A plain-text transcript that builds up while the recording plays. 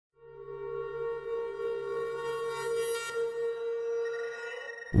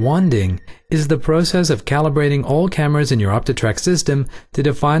Wanding is the process of calibrating all cameras in your OptiTrack system to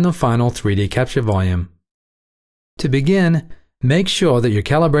define the final 3D capture volume. To begin, make sure that your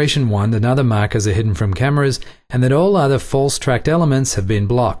calibration wand and other markers are hidden from cameras and that all other false tracked elements have been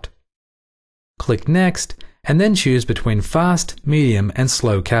blocked. Click Next and then choose between fast, medium and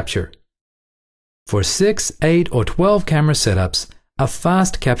slow capture. For 6, 8 or 12 camera setups, a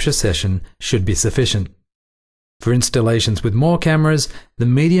fast capture session should be sufficient. For installations with more cameras, the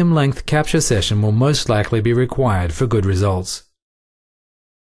medium-length capture session will most likely be required for good results.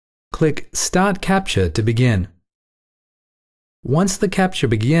 Click Start Capture to begin. Once the capture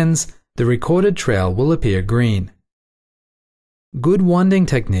begins, the recorded trail will appear green. Good wanding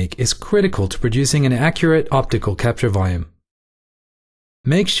technique is critical to producing an accurate optical capture volume.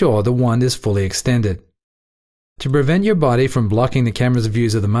 Make sure the wand is fully extended. To prevent your body from blocking the camera's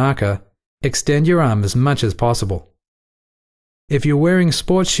views of the marker, extend your arm as much as possible. If you're wearing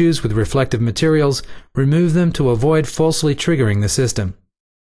sports shoes with reflective materials, remove them to avoid falsely triggering the system.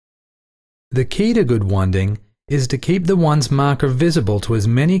 The key to good wanding is to keep the wand's marker visible to as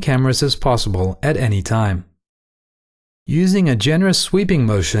many cameras as possible at any time. Using a generous sweeping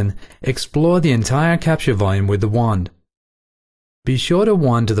motion, explore the entire capture volume with the wand. Be sure to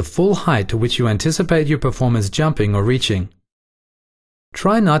wand to the full height to which you anticipate your performance jumping or reaching.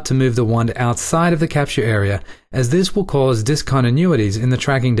 Try not to move the wand outside of the capture area, as this will cause discontinuities in the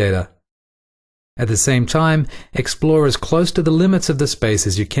tracking data. At the same time, explore as close to the limits of the space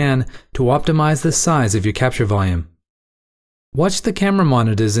as you can to optimize the size of your capture volume. Watch the camera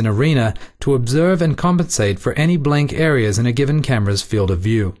monitors in Arena to observe and compensate for any blank areas in a given camera's field of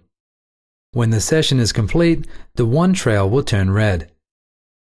view. When the session is complete, the wand trail will turn red.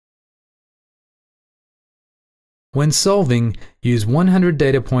 When solving, use 100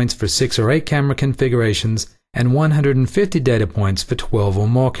 data points for 6 or 8 camera configurations and 150 data points for 12 or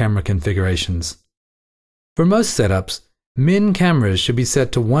more camera configurations. For most setups, min cameras should be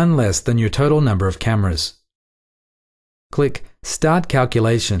set to 1 less than your total number of cameras. Click Start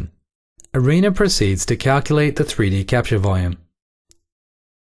Calculation. Arena proceeds to calculate the 3D capture volume.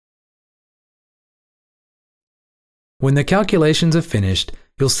 When the calculations are finished,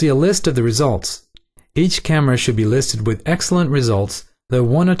 you'll see a list of the results. Each camera should be listed with excellent results, though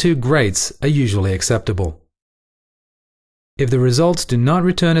 1 or 2 greats are usually acceptable. If the results do not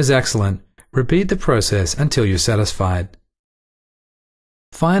return as excellent, repeat the process until you're satisfied.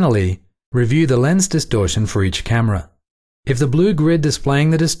 Finally, review the lens distortion for each camera. If the blue grid displaying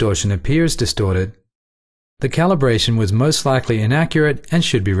the distortion appears distorted, the calibration was most likely inaccurate and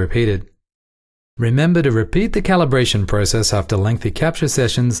should be repeated. Remember to repeat the calibration process after lengthy capture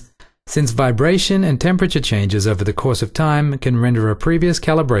sessions, since vibration and temperature changes over the course of time can render a previous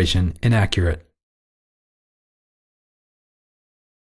calibration inaccurate.